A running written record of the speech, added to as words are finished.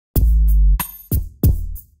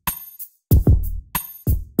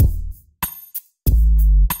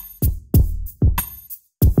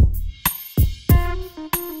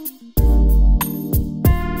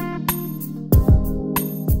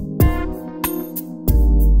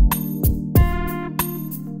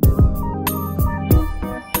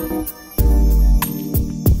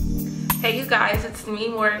guys, it's me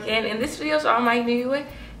Morgan, and this video is on my new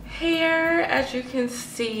hair. As you can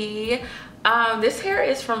see, this hair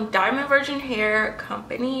is from Diamond Virgin Hair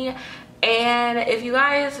Company, and if you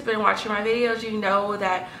guys have been watching my videos, you know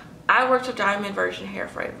that I worked with Diamond Virgin Hair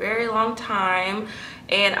for a very long time,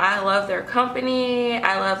 and I love their company,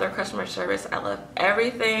 I love their customer service, I love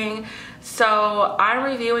everything. So I'm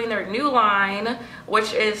reviewing their new line,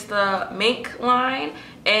 which is the Mink line,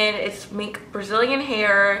 and it's Mink Brazilian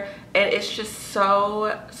hair, and it's just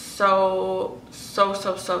so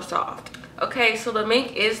soft. Okay, so the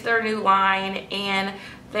Mink is their new line, and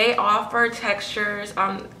they offer textures.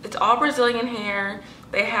 It's all Brazilian hair.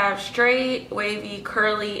 They have straight, wavy,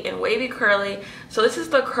 curly, and wavy curly. So this is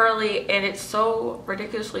the curly, and it's so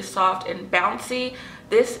ridiculously soft and bouncy.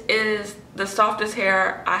 This is the softest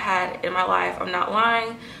hair I had in my life. I'm not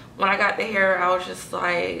lying. When I got the hair, I was just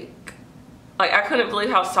like I couldn't believe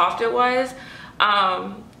how soft it was.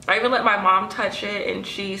 I even let my mom touch it, and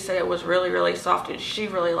she said it was really soft, and she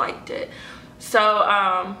really liked it.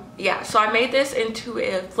 So yeah, so I made this into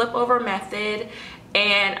a flip over method,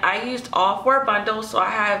 and I used all 4 bundles. So I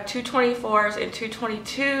have 224s and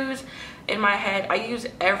 222s in my head. I use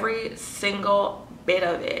every single bit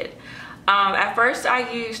of it. At first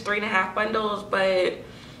I used 3.5 bundles, but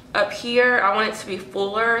up here I want it to be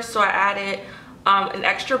fuller, so I added an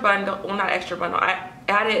extra bundle. Well, not extra bundle, I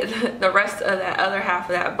added the rest of that other half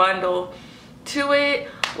of that bundle to it,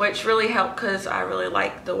 which really helped because I really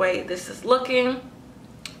like the way this is looking.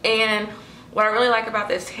 And what I really like about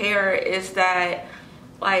this hair is that,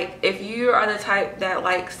 like, if you are the type that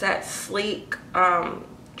likes that sleek,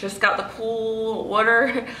 just got the pool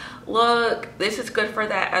water look, this is good for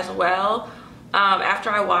that as well. After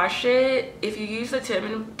I wash it, if you use the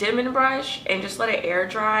dimming brush and just let it air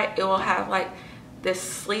dry, it will have like this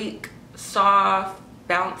sleek, soft,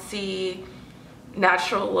 bouncy,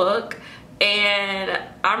 natural look. And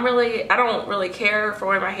I don't really care for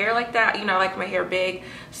wearing my hair like that. You know, I like my hair big.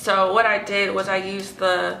 So what I did was I used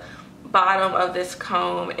the bottom of this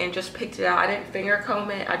comb and just picked it out. I didn't finger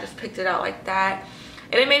comb it, I just picked it out like that,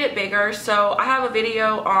 and it made it bigger. So I have a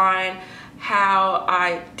video on how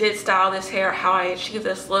I did style this hair, how I achieved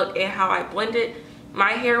this look, and how I blended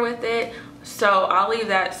my hair with it. So I'll leave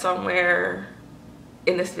that somewhere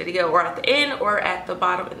in this video, or at the end, or at the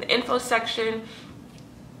bottom in the info section.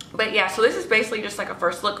 But yeah, so this is basically just like a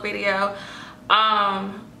first look video.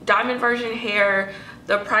 Diamond Virgin Hair,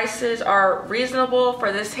 the prices are reasonable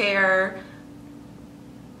for this hair,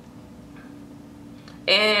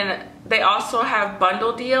 and they also have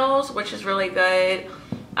bundle deals, which is really good.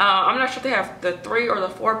 I'm not sure if they have the 3 or the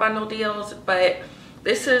 4 bundle deals, but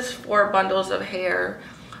this is 4 bundles of hair.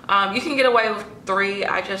 You can get away with 3.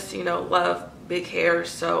 I just, you know, love big hair,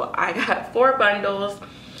 so I got 4 bundles.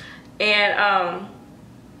 And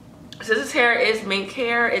so this hair is mink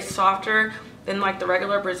hair. It's softer than like the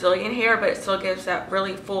regular Brazilian hair, but it still gives that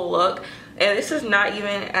really full look. And this is not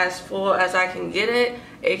even as full as I can get it.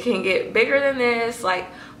 It can get bigger than this. Like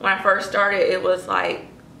when I first started, it was like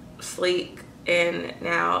sleek, and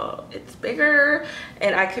now it's bigger,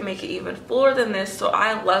 and I can make it even fuller than this. So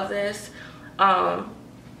I love this.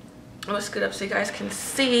 Let's get up so you guys can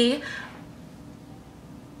see.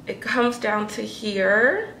 It comes down to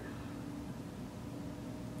here.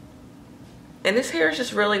 And this hair is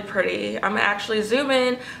just really pretty. I'm gonna actually zoom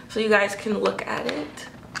in so you guys can look at it.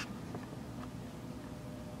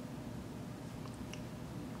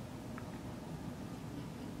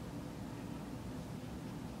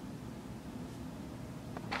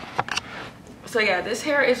 So yeah, this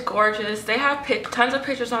hair is gorgeous. They have tons of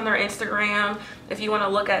pictures on their Instagram if you want to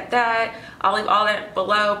look at that. I'll leave all that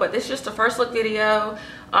below, but this is just the first look video.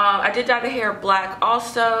 I did dye the hair black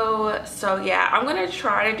also. So yeah, I'm going to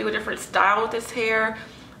try to do a different style with this hair.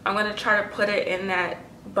 I'm going to try to put it in that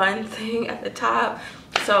bun thing at the top.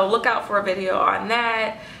 So look out for a video on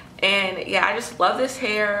that. And yeah, I just love this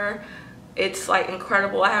hair. It's like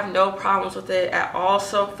incredible. I have no problems with it at all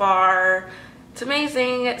so far. It's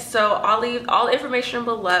amazing. So I'll leave all the information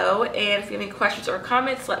below, and if you have any questions or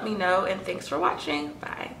comments, let me know, and thanks for watching.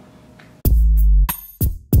 Bye.